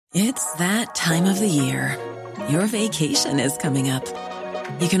It's that time of the year. Your vacation is coming up.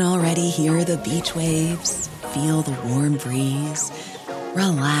 You can already hear the beach waves, feel the warm breeze,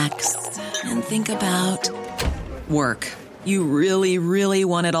 relax, and think about work. You really, really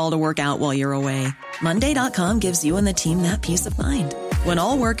want it all to work out while you're away. Monday.com gives you and the team that peace of mind. When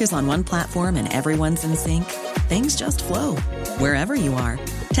all work is on one platform and everyone's in sync, things just flow. Wherever you are,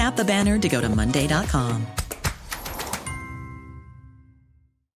 tap the banner to go to Monday.com.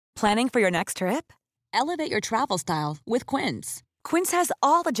 Planning for your next trip? Elevate your travel style with Quince. Quince has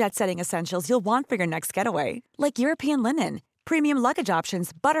all the jet-setting essentials you'll want for your next getaway, like European linen, premium luggage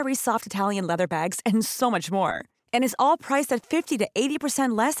options, buttery soft Italian leather bags, and so much more. And is all priced at 50 to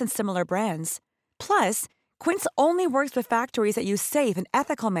 80% less than similar brands. Plus, Quince only works with factories that use safe and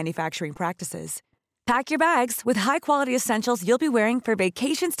ethical manufacturing practices. Pack your bags with high-quality essentials you'll be wearing for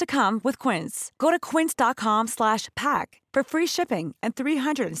vacations to come with Quince. Go to quince.com/pack for free shipping and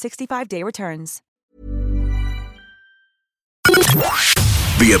 365-day returns.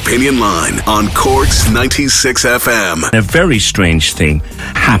 The Opinion Line on Cork's 96 FM. A very strange thing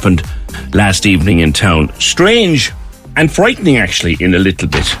happened last evening in town. Strange and frightening, actually, in a little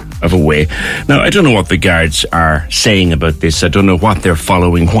bit of a way. Now, I don't know what the guards are saying about this. I don't know what they're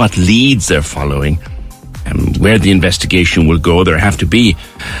following, what leads they're following, where the investigation will go. There have to be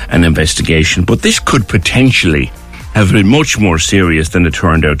an investigation, but this could potentially have been much more serious than it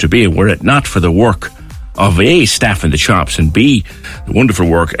turned out to be, were it not for the work of A, staff in the shops, and B, the wonderful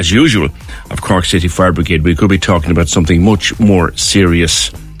work, as usual, of Cork City Fire Brigade. We could be talking about something much more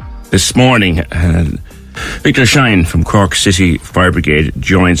serious this morning. Victor Shine from Cork City Fire Brigade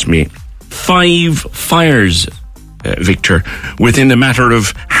joins me. 5 fires, Victor, within a matter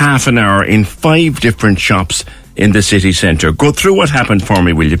of half an hour in 5 different shops in the city centre. Go through what happened for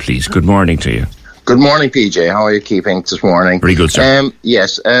me, will you please? Good morning to you. Good morning, PJ. How are you keeping this morning? Very good, sir.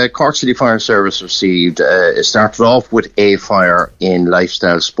 Yes, Cork City Fire Service received, it started off with a fire in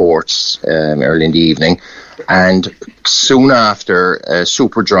Lifestyle Sports early in the evening, and soon after,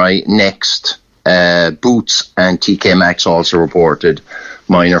 Superdry, Next, Boots and TK Maxx also reported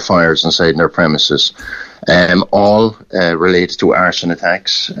minor fires inside their premises. All related to arson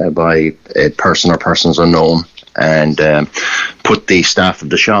attacks by a person or persons unknown, and put the staff of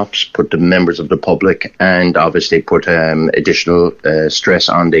the shops, put the members of the public, and obviously put additional stress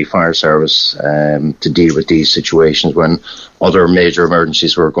on the fire service to deal with these situations when other major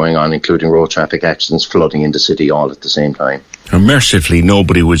emergencies were going on, including road traffic accidents, flooding in the city, all at the same time. Mercifully,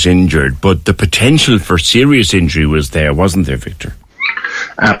 nobody was injured, but the potential for serious injury was there, wasn't there, Victor?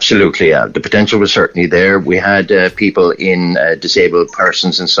 Absolutely, yeah. The potential was certainly there. We had people disabled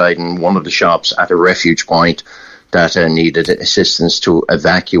persons inside in one of the shops at a refuge point that needed assistance to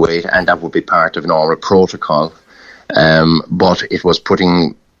evacuate, and that would be part of normal protocol. But it was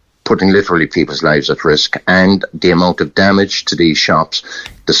putting literally people's lives at risk, and the amount of damage to these shops.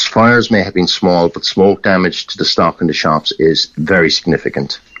 The fires may have been small, but smoke damage to the stock in the shops is very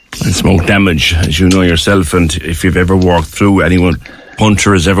significant. And smoke damage, as you know yourself, and if you've ever walked through, anyone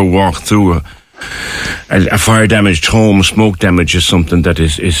punter has ever walked through a fire damaged home, smoke damage is something that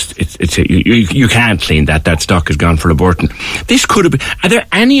you can't clean that. That stock has gone for a Burton. This could have been. Are there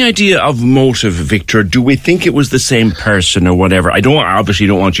any idea of motive, Victor? Do we think it was the same person or whatever? I obviously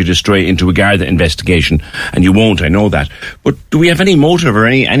don't want you to stray into a Garda investigation, and you won't, I know that. But do we have any motive or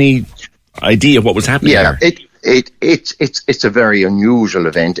any idea of what was happening there? It's a very unusual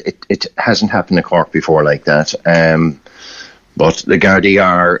event. It hasn't happened in Cork before like that. But the Gardaí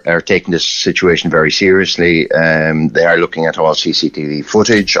are taking this situation very seriously. They are looking at all CCTV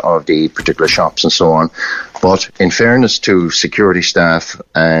footage of the particular shops and so on. But in fairness to security staff,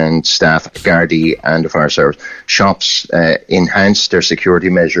 Gardaí and the fire service, shops enhanced their security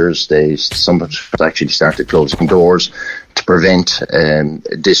measures. Some actually started closing doors to prevent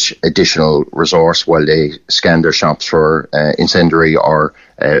this additional resource while they scan their shops for incendiary or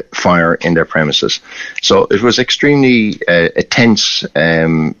fire in their premises. So it was extremely a tense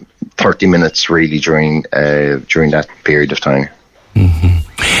 30 minutes really during that period of time.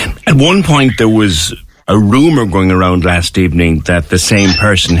 Mm-hmm. At one point there was a rumour going around last evening that the same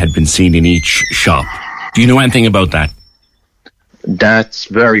person had been seen in each shop. Do you know anything about that? That's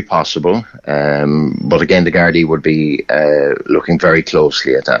very possible, but again, the Gardaí would be looking very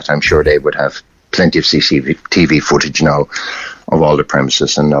closely at that. I'm sure they would have plenty of CCTV footage now of all the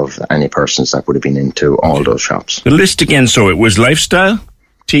premises and of any persons that would have been into all those shops. The list again, so it was Lifestyle,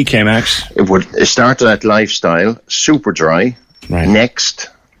 TK Maxx. It started at Lifestyle, Superdry, right. Next,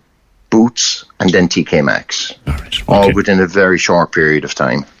 Boots, and then TK Maxx. All right. Okay. All within a very short period of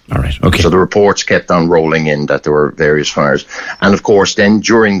time. All right, okay. So the reports kept on rolling in that there were various fires. And of course, then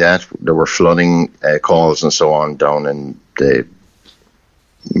during that, there were flooding calls and so on down in the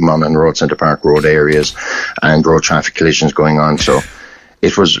Monaghan Road, Centre Park Road areas, and road traffic collisions going on. So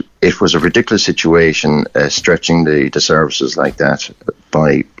it was a ridiculous situation, stretching the services like that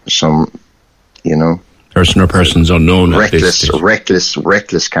by some, person or persons unknown.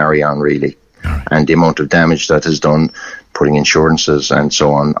 Reckless carry on, really. Right. And the amount of damage that is done, putting insurances and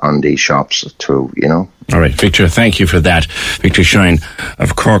so on these shops to, All right, Victor, thank you for that. Victor Shine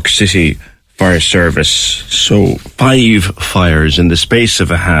of Cork City Fire Service. So 5 fires in the space of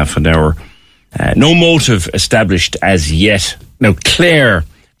a half an hour. No motive established as yet. Now, Claire,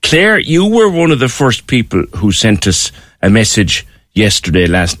 you were one of the first people who sent us a message yesterday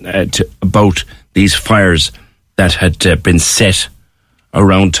about these fires that had been set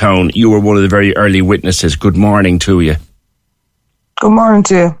around town. You were one of the very early witnesses. Good morning to you. Good morning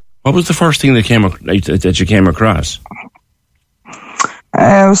to you. What was the first thing that you came across?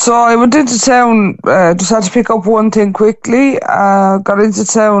 So I went into town, just had to pick up one thing quickly. Got into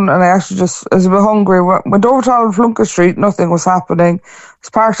town and I actually just, I was a bit hungry, went over to Old Flunker Street, nothing was happening. I was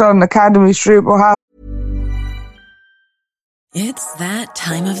parked on Academy Street. It's that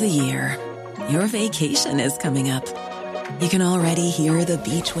time of the year. Your vacation is coming up. You can already hear the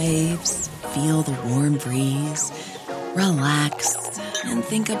beach waves, feel the warm breeze, relax, and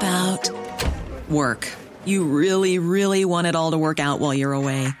think about work. You really, really want it all to work out while you're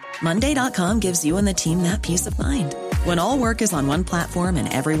away. Monday.com gives you and the team that peace of mind. When all work is on one platform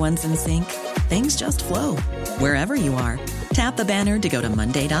and everyone's in sync, things just flow. Wherever you are, tap the banner to go to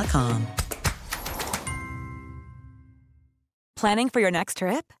Monday.com. Planning for your next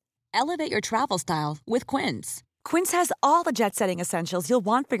trip? Elevate your travel style with Quince. Quince has all the jet-setting essentials you'll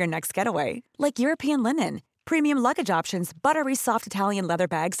want for your next getaway, like European linen, premium luggage options, buttery soft Italian leather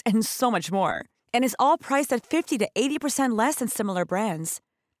bags, and so much more. And is all priced at 50 to 80% less than similar brands.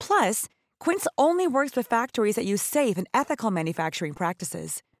 Plus, Quince only works with factories that use safe and ethical manufacturing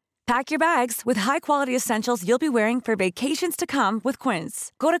practices. Pack your bags with high-quality essentials you'll be wearing for vacations to come with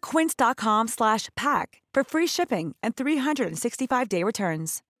Quince. Go to quince.com/pack for free shipping and 365-day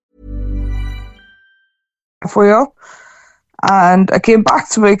returns. For you. And I came back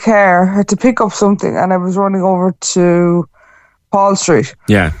to my car, had to pick up something, and I was running over to Paul Street.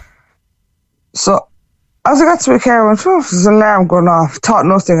 Yeah. So as I got to my car, I went, there's an alarm going off, thought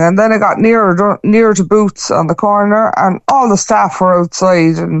nothing. And then I got nearer to Boots on the corner, and all the staff were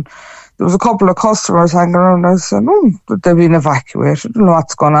outside, and there was a couple of customers hanging around. I said, they've been evacuated, I don't know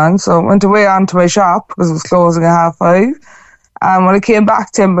what's going on. So I went away onto my shop because it was closing at 5:30. And when I came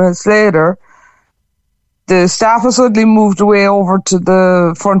back 10 minutes later, the staff had suddenly moved away over to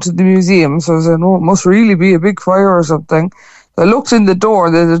the front of the museum. So I said, it must really be a big fire or something. So I looked in the door,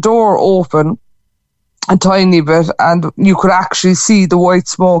 the door open a tiny bit, and you could actually see the white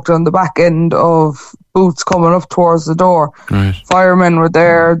smoke on the back end of Boots coming up towards the door. Right. Firemen were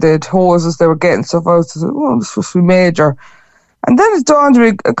there, they had hoses, they were getting stuff out. So I said, this must be major. And then it dawned on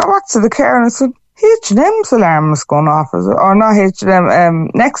me, I got back to the car and I said, H&M's alarm is going off, or not H&M,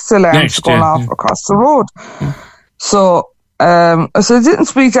 Next alarm is going off across the road. Yeah. So I didn't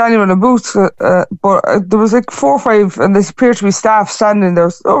speak to anyone in Boots, but there was like 4 or 5, and there appeared to be staff standing there.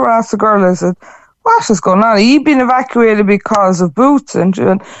 So I asked the girl, I said, what is going on? Are you being evacuated because of Boots? And she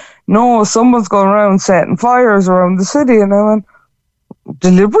went, no, someone's going around setting fires around the city. And I went,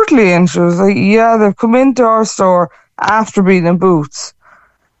 deliberately? And she was like, yeah, they've come into our store after being in Boots,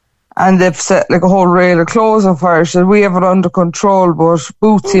 and they've set like a whole rail of clothes on fire. She said, we have it under control, but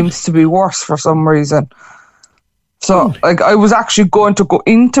Boots seems to be worse for some reason. So, I was actually going to go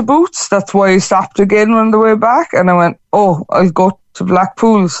into Boots. That's why I stopped again on the way back. And I went, I'll go to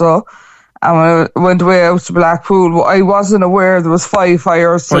Blackpool. So, and when I went way out to Blackpool, I wasn't aware there was 5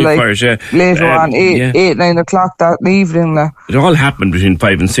 fires. Later on, 8, 9 o'clock that evening. It all happened between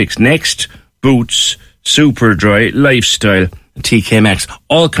 5 and 6. Next, Boots, Superdry, Lifestyle, TK Maxx,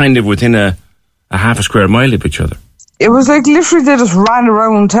 all kind of within a half a square mile of each other. It was like literally they just ran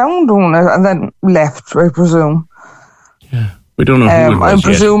around town doing it and then left, I presume. Yeah, we don't know who it was I'm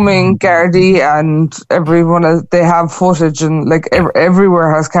presuming Gardaí and everyone, they have footage, and like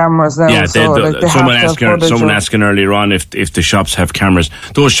everywhere has cameras now. Yeah, so, someone asking earlier on if the shops have cameras.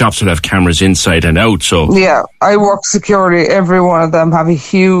 Those shops will have cameras inside and out. So yeah, I work security. Every one of them have a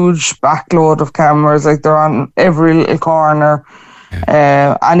huge backload of cameras. Like they're on every little corner.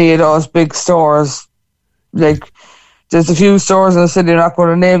 Yeah. Any of those big stores, like there's a few stores in the city I'm not going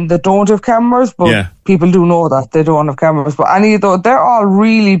to name that don't have cameras, but people do know that they don't have cameras. But any of those, they're all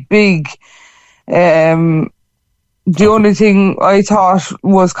really big The only thing I thought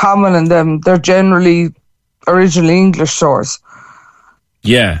was common in them, they're generally originally English stores.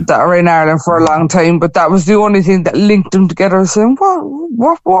 Yeah. That are in Ireland for a long time, but that was the only thing that linked them together. Saying,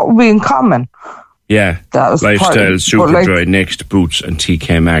 what would be in common? Yeah. That was Lifestyle, Superdry, Next, Boots, and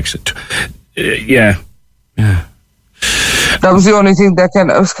TK Maxx. Yeah. That was the only thing that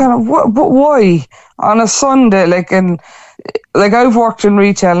I was kind of, what, but why? On a Sunday, I've worked in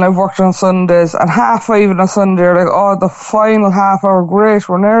retail and I've worked on Sundays, and 5:30 on a Sunday, the final half hour, great,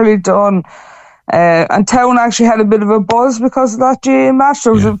 we're nearly done. And town actually had a bit of a buzz because of that GA match.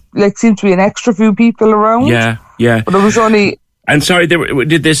 There was seemed to be an extra few people around. Yeah. But it was only. And sorry,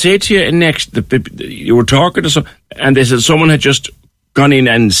 did they say to you in Next, you were talking to someone, and they said someone had just gone in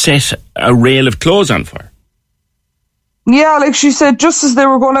and set a rail of clothes on fire? Yeah, like she said, just as they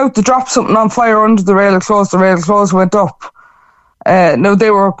were going out to drop something on fire under the rail of clothes went up. No,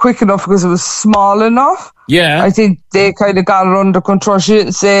 they were quick enough because it was small enough. Yeah. I think they kind of got it under control. She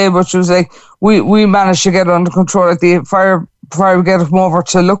didn't say, but she was like, we managed to get it under control. Like the fire brigade come over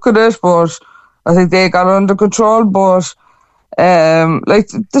to look at it, but I think they got it under control. But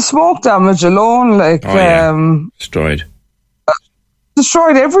the smoke damage alone,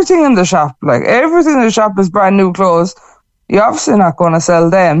 destroyed everything in the shop. Like everything in the shop is brand new clothes. You're obviously not going to sell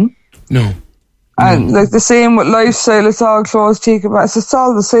them. No. And the same with lifestyle, it's all clothes, TK, it's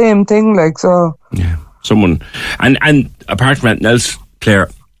all the same thing, so. Yeah. Someone, and apart from anything else, Claire,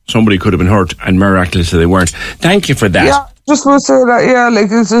 somebody could have been hurt, and miraculously they weren't. Thank you for that. Yeah, just want to say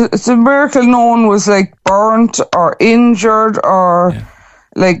that, it's a miracle no one was burnt or injured or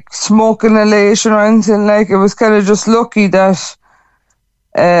smoke inhalation or anything. It was kind of just lucky that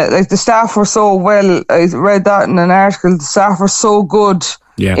the staff were so well. I read that in an article. The staff were so good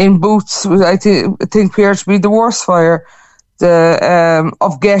in Boots. I think appeared to be the worst fire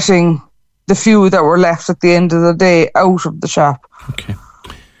of getting the few that were left at the end of the day out of the shop. Okay.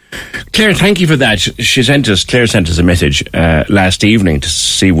 Claire, thank you for that. Claire sent us a message last evening to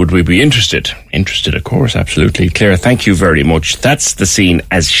see would we be interested. Interested, of course, absolutely. Claire, thank you very much. That's the scene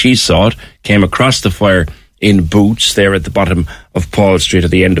as she saw it. Came across the fire in Boots there at the bottom of Paul Street, at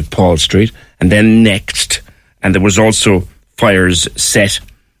the end of Paul Street, and then Next. And there was also fires set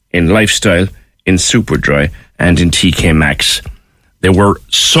in Lifestyle, in Superdry, and in TK Maxx. There were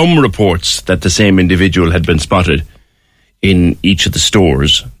some reports that the same individual had been spotted in each of the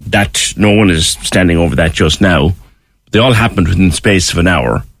stores. That no one is standing over that just now. They all happened within the space of an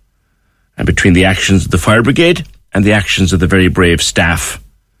hour. And between the actions of the fire brigade and the actions of the very brave staff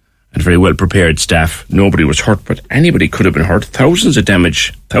and very well prepared staff, nobody was hurt, but anybody could have been hurt. Thousands of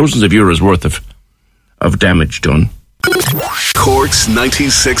euros worth of damage done. Cork's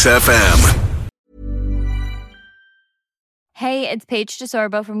 96 FM. Hey, it's Paige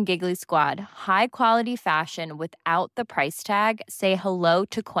DeSorbo from Giggly Squad. High quality fashion without the price tag. Say hello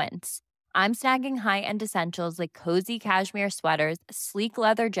to Quince. I'm snagging high-end essentials like cozy cashmere sweaters, sleek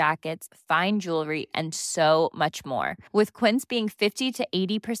leather jackets, fine jewelry, and so much more. With Quince being 50 to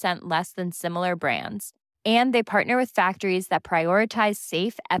 80% less than similar brands. And they partner with factories that prioritize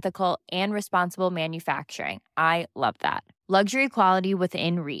safe, ethical, and responsible manufacturing. I love that. Luxury quality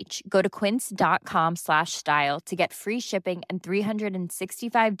within reach. Go to quince.com/style to get free shipping and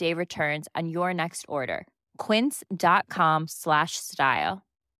 365-day returns on your next order. Quince.com/style.